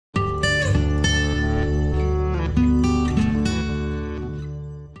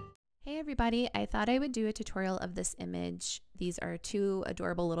everybody, I thought I would do a tutorial of this image. These are two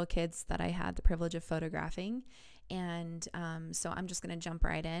adorable little kids that I had the privilege of photographing, and so I'm just going to jump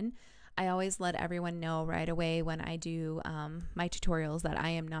right in. I always let everyone know right away when I do my tutorials that I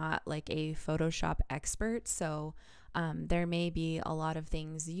am not like a Photoshop expert, so there may be a lot of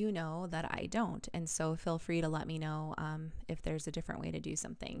things you know that I don't, and so feel free to let me know if there's a different way to do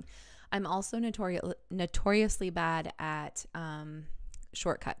something. I'm also notoriously bad at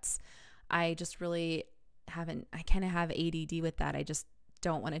shortcuts. I just really haven't, I kind of have ADD with that. I just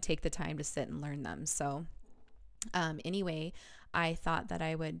don't want to take the time to sit and learn them. So anyway, I thought that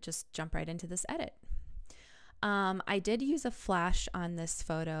I would just jump right into this edit. I did use a flash on this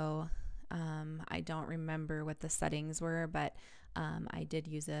photo. I don't remember what the settings were, but I did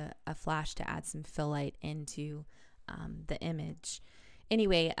use a flash to add some fill light into the image.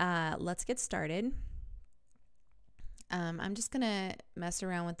 Anyway, let's get started. I'm just going to mess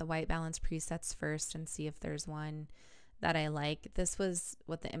around with the white balance presets first and see if there's one that I like. This was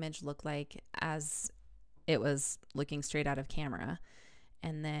what the image looked like as it was looking straight out of camera.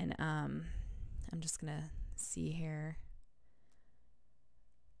 And then I'm just going to see here.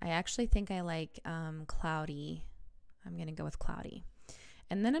 I actually think I like cloudy. I'm going to go with cloudy.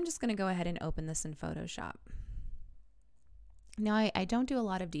 And then I'm just going to go ahead and open this in Photoshop. Now, I don't do a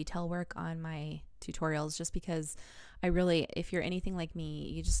lot of detail work on my tutorials just because I really, if you're anything like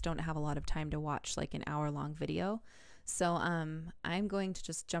me, you just don't have a lot of time to watch like an hour-long video. So I'm going to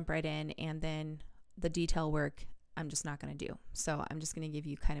just jump right in, and then the detail work I'm just not going to do. So I'm just going to give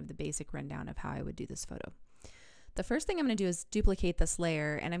you kind of the basic rundown of how I would do this photo. The first thing I'm going to do is duplicate this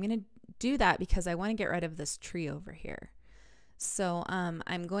layer, and I'm going to do that because I want to get rid of this tree over here. So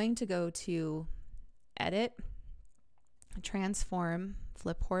I'm going to go to Edit, Transform,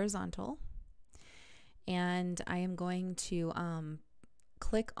 Flip Horizontal, and I am going to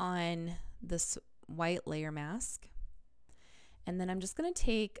click on this white layer mask, and then I'm just going to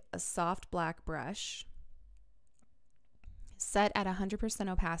take a soft black brush, set at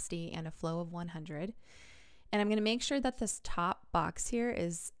 100% opacity and a flow of 100, and I'm going to make sure that this top box here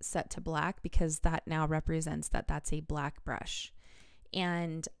is set to black because that now represents that that's a black brush.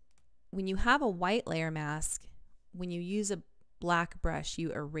 And when you have a white layer mask, when you use a black brush,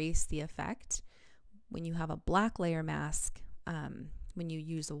 you erase the effect. When you have a black layer mask, when you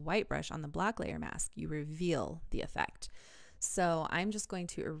use a white brush on the black layer mask, you reveal the effect. So I'm just going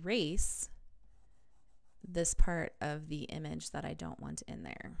to erase this part of the image that I don't want in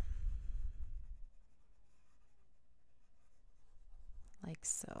there. Like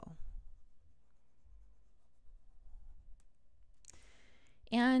so.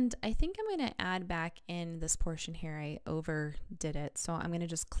 And I think I'm going to add back in this portion here. I overdid it. So I'm going to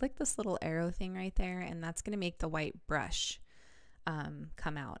just click this little arrow thing right there, and that's going to make the white brush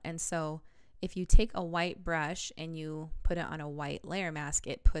come out. And so if you take a white brush and you put it on a white layer mask,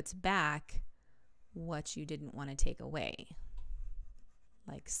 it puts back what you didn't want to take away.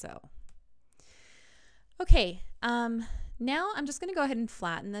 Like so. Okay, now I'm just going to go ahead and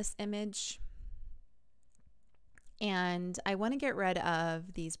flatten this image. And I want to get rid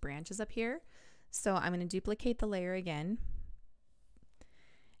of these branches up here. So I'm going to duplicate the layer again.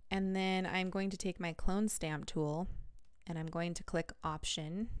 And then I'm going to take my clone stamp tool, and I'm going to click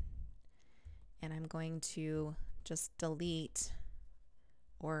Option, and I'm going to just delete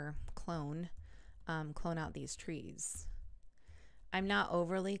or clone out these trees. I'm not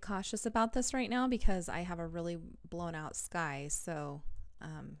overly cautious about this right now because I have a really blown out sky, so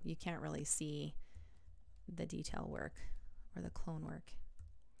you can't really see the detail work or the clone work.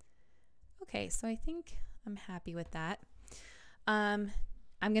 Okay, so I think I'm happy with that. I'm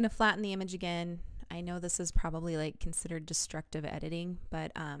going to flatten the image again. I know this is probably like considered destructive editing,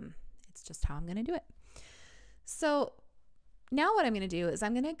 but it's just how I'm going to do it. So now what I'm going to do is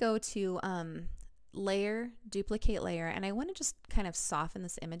I'm going to go to Layer, Duplicate Layer, and I want to just kind of soften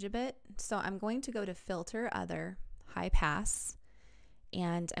this image a bit. So I'm going to go to Filter, Other, High Pass,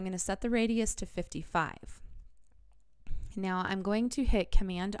 and I'm going to set the radius to 55. Now I'm going to hit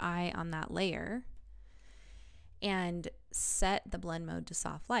Command I on that layer and set the blend mode to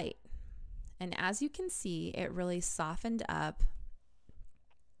soft light. And as you can see, it really softened up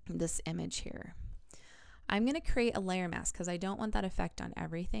this image here. I'm going to create a layer mask because I don't want that effect on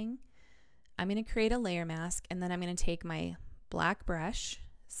everything. I'm going to create a layer mask, and then I'm going to take my black brush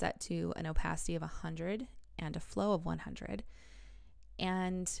set to an opacity of 100 and a flow of 100.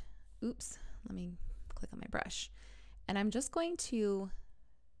 And oops, let me click on my brush. And I'm just going to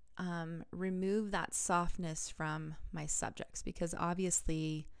remove that softness from my subjects because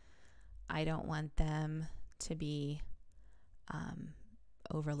obviously I don't want them to be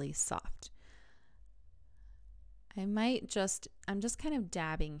overly soft. I'm just kind of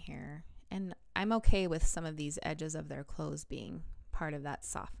dabbing here, and I'm okay with some of these edges of their clothes being part of that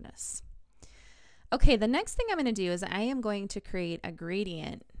softness. Okay, the next thing I'm going to do is I am going to create a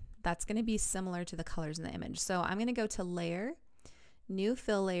gradient that's going to be similar to the colors in the image. So I'm going to go to Layer, New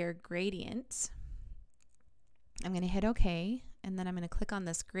Fill Layer Gradient. I'm going to hit OK, and then I'm going to click on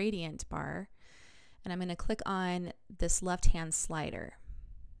this gradient bar, and I'm going to click on this left-hand slider.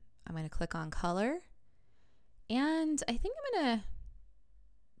 I'm going to click on Color, and I think I'm going to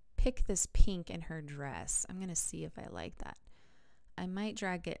pick this pink in her dress. I'm going to see if I like that. I might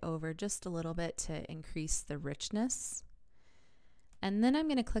drag it over just a little bit to increase the richness. And then I'm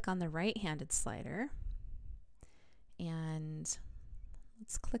going to click on the right-handed slider, and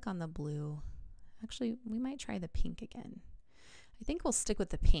let's click on the blue. Actually, we might try the pink again. I think we'll stick with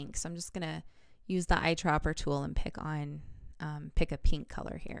the pink, so I'm just going to use the eyedropper tool and pick a pink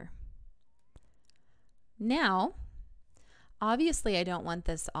color here. Now, obviously I don't want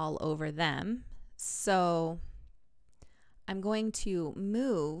this all over them, so I'm going to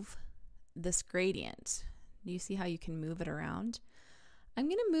move this gradient. Do you see how you can move it around? I'm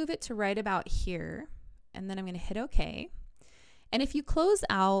going to move it to right about here, and then I'm going to hit OK. And if you close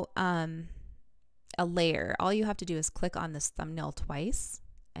out a layer, all you have to do is click on this thumbnail twice,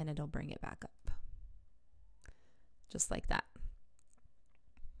 and it'll bring it back up. Just like that.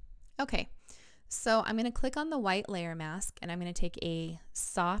 Okay, so I'm going to click on the white layer mask, and I'm going to take a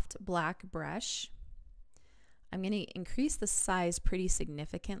soft black brush. I'm going to increase the size pretty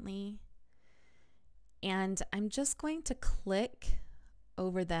significantly, and I'm just going to click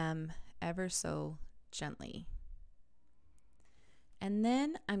over them ever so gently. And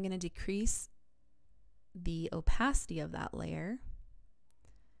then I'm going to decrease the opacity of that layer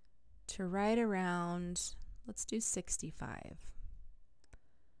to right around, let's do 65.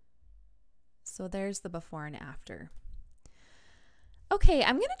 So there's the before and after. Okay,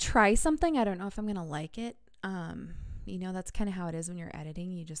 I'm going to try something. I don't know if I'm going to like it. You know, that's kind of how it is when you're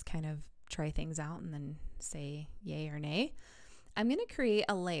editing. You just kind of try things out and then say yay or nay. I'm going to create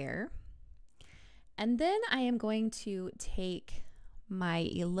a layer, and then I am going to take my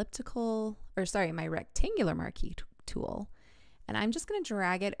my rectangular marquee tool, and I'm just going to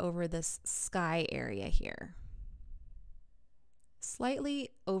drag it over this sky area here,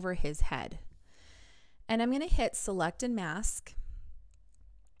 slightly over his head. And I'm going to hit Select and Mask.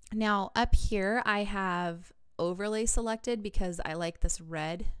 Now up here I have overlay selected because I like this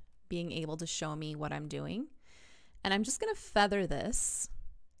red being able to show me what I'm doing. And I'm just going to feather this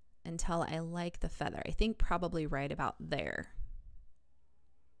until I like the feather. I think probably right about there.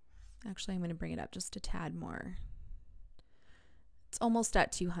 Actually, I'm going to bring it up just a tad more. It's almost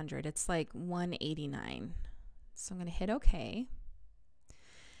at 200. It's like 189. So I'm going to hit OK.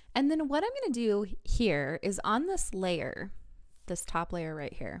 And then what I'm going to do here is on this layer, this top layer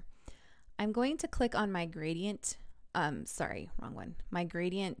right here, I'm going to click on my gradient, my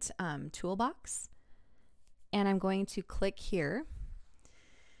gradient toolbox, and I'm going to click here,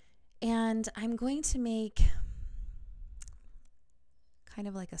 and I'm going to make kind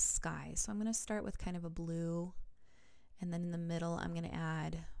of like a sky. So I'm going to start with kind of a blue, and then in the middle I'm going to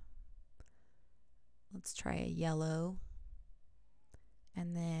add, let's try a yellow,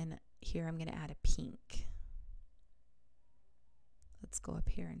 and then here I'm going to add a pink. Let's go up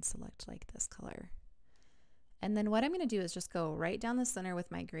here and select like this color. And then what I'm going to do is just go right down the center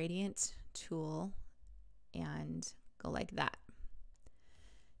with my gradient tool and go like that.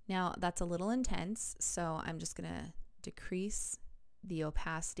 Now that's a little intense, so I'm just going to decrease the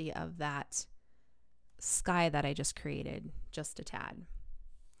opacity of that sky that I just created just a tad.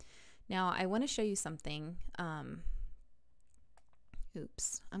 Now I want to show you something.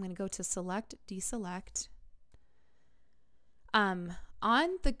 Oops, I'm going to go to Select, Deselect. On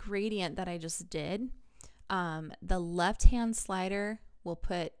the gradient that I just did, the left-hand slider will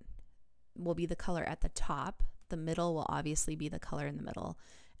be the color at the top. The middle will obviously be the color in the middle,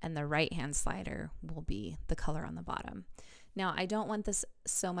 and the right-hand slider will be the color on the bottom. Now, I don't want this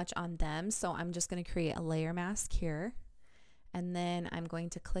so much on them, so I'm just going to create a layer mask here, and then I'm going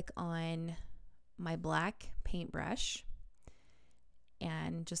to click on my black paintbrush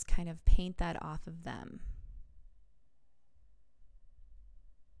and just kind of paint that off of them.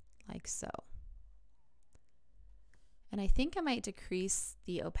 Like so. And I think I might decrease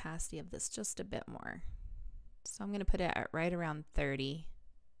the opacity of this just a bit more. So I'm going to put it at right around 30.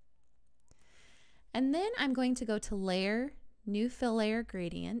 And then I'm going to go to Layer, New Fill Layer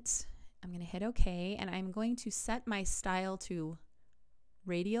Gradient. I'm going to hit OK, and I'm going to set my style to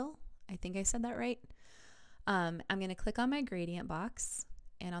Radial. I think I said that right. I'm going to click on my gradient box,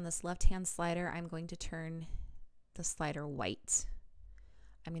 And on this left-hand slider, I'm going to turn the slider white.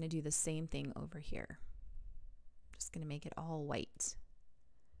 I'm going to do the same thing over here. Just going to make it all white.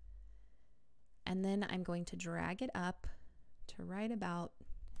 And then I'm going to drag it up to right about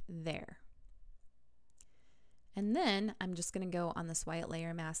there. And then I'm just going to go on this white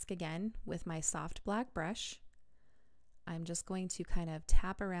layer mask again with my soft black brush. I'm just going to kind of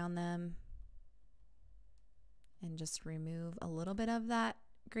tap around them and just remove a little bit of that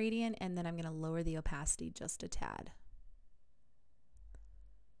gradient, and then I'm going to lower the opacity just a tad.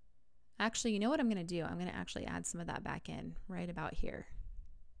 Actually, you know what I'm going to do? I'm going to actually add some of that back in right about here.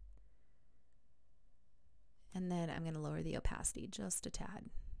 And then I'm going to lower the opacity just a tad.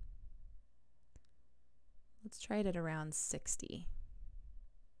 Let's try it at around 60.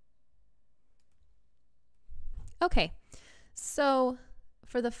 Okay, so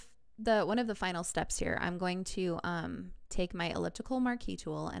for the one of the final steps here, I'm going to take my elliptical marquee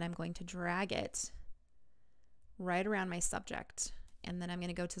tool and I'm going to drag it right around my subject. And then I'm going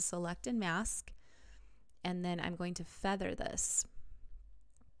to go to select and mask, and then I'm going to feather this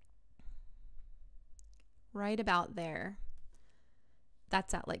right about there.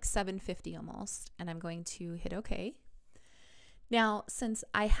 That's at like 750 almost, and I'm going to hit OK. Now, since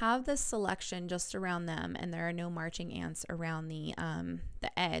I have this selection just around them and there are no marching ants around the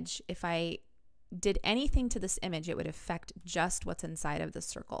edge, if I did anything to this image, it would affect just what's inside of the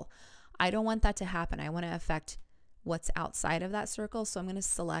circle. I don't want that to happen. I want to affect what's outside of that circle. So I'm going to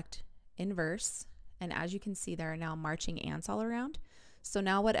select inverse. And as you can see, there are now marching ants all around. So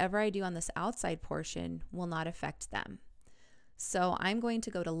now whatever I do on this outside portion will not affect them. So I'm going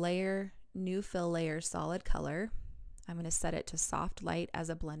to go to layer, new fill layer, solid color. I'm going to set it to soft light as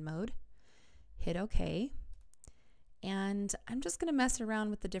a blend mode. Hit OK. And I'm just going to mess around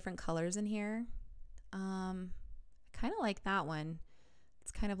with the different colors in here. I kind of like that one.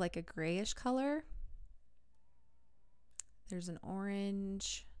 It's kind of like a grayish color. There's an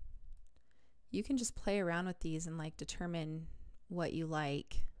orange. You can just play around with these and like determine what you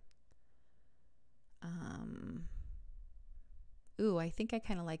like. Ooh, I think I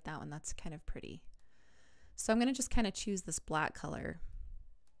kind of like that one. That's kind of pretty. So I'm going to just kind of choose this black color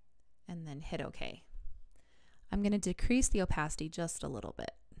and then hit OK. I'm going to decrease the opacity just a little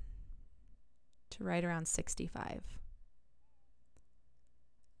bit to right around 65.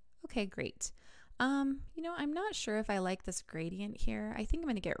 Okay, great. You know, I'm not sure if I like this gradient here. I think I'm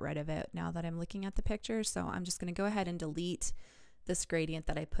going to get rid of it now that I'm looking at the picture. So I'm just going to go ahead and delete this gradient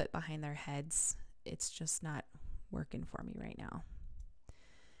that I put behind their heads. It's just not working for me right now.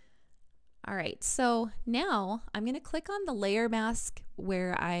 All right, so now I'm going to click on the layer mask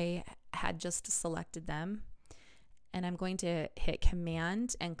where I had just selected them. And I'm going to hit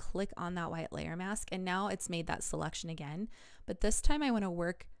Command and click on that white layer mask. And now it's made that selection again. But this time I want to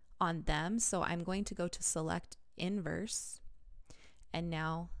work on them. So I'm going to go to select inverse. And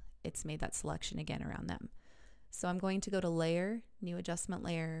now it's made that selection again around them. So I'm going to go to layer, new adjustment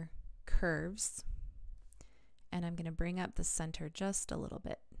layer, curves. And I'm going to bring up the center just a little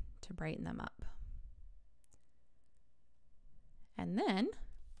bit to brighten them up. And then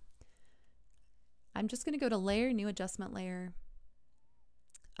I'm just going to go to layer, new adjustment layer,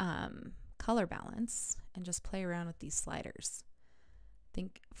 color balance, and just play around with these sliders. I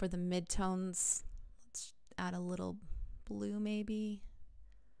think for the midtones, let's add a little blue maybe.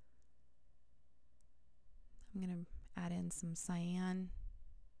 I'm going to add in some cyan,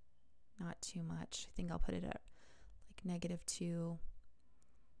 not too much. I think I'll put it at like -2.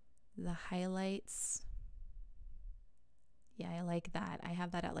 The highlights, yeah, I like that. I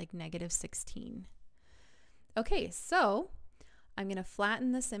have that at like -16. Okay, so I'm going to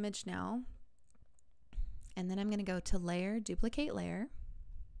flatten this image now, and then I'm going to go to layer, duplicate layer.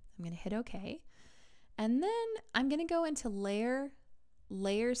 I'm going to hit OK, and then I'm going to go into layer,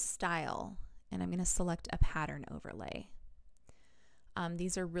 layer style, and I'm going to select a pattern overlay.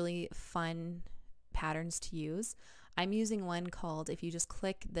 These are really fun patterns to use. I'm using one called, if you just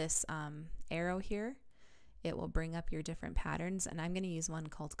click this arrow here, it will bring up your different patterns, and I'm going to use one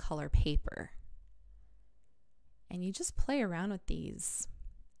called color paper. And you just play around with these,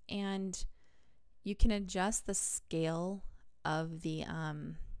 and you can adjust the scale of the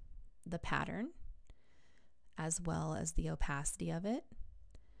pattern as well as the opacity of it.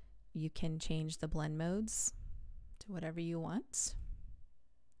 You can change the blend modes to whatever you want.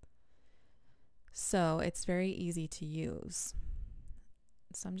 So it's very easy to use.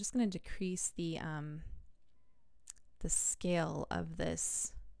 So I'm just going to decrease the scale of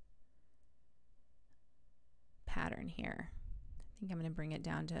this pattern here. I think I'm going to bring it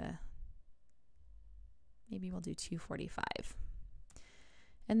down to, maybe we'll do 245.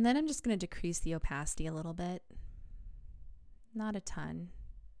 And then I'm just going to decrease the opacity a little bit. Not a ton.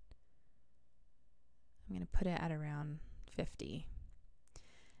 I'm going to put it at around 50.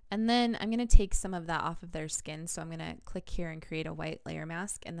 And then I'm going to take some of that off of their skin. So I'm going to click here and create a white layer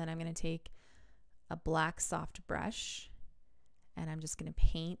mask. And then I'm going to take a black soft brush and I'm just going to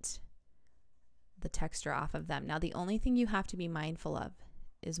paint the texture off of them. Now, the only thing you have to be mindful of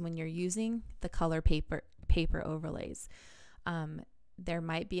is when you're using the color paper overlays, there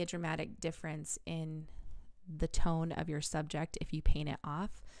might be a dramatic difference in the tone of your subject if you paint it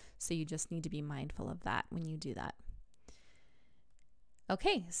off. So you just need to be mindful of that when you do that.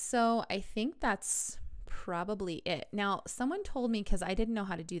 Okay, so I think that's probably it. Now, someone told me, because I didn't know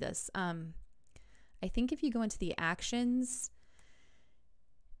how to do this, I think if you go into the actions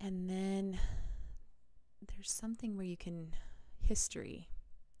and then there's something where you can history.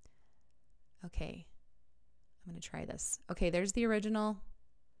 Okay, I'm going to try this. Okay, there's the original.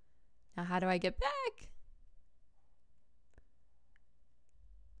 Now, how do I get back?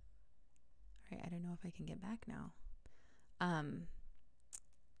 All right, I don't know if I can get back now.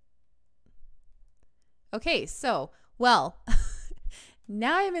 Okay, so, well,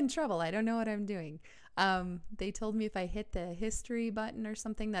 now I'm in trouble. I don't know what I'm doing. They told me if I hit the history button or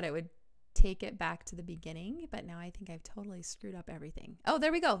something that it would take it back to the beginning, but now I think I've totally screwed up everything. Oh,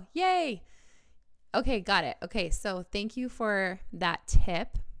 there we go. Yay. Okay, got it. Okay, so thank you for that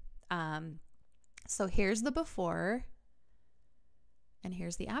tip. So here's the before and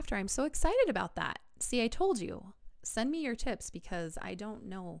here's the after. I'm so excited about that. See, I told you, send me your tips because I don't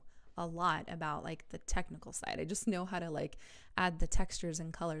know a lot about like the technical side. I just know how to like add the textures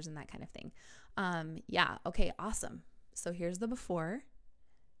and colors and that kind of thing. Yeah, okay, awesome. So here's the before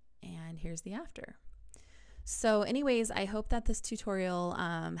and here's the after. So anyways, I hope that this tutorial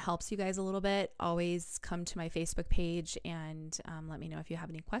helps you guys a little bit. Always come to my Facebook page and let me know if you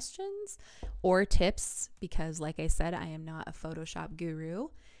have any questions or tips, because like I said, I am not a Photoshop guru.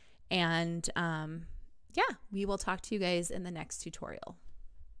 And yeah, we will talk to you guys in the next tutorial.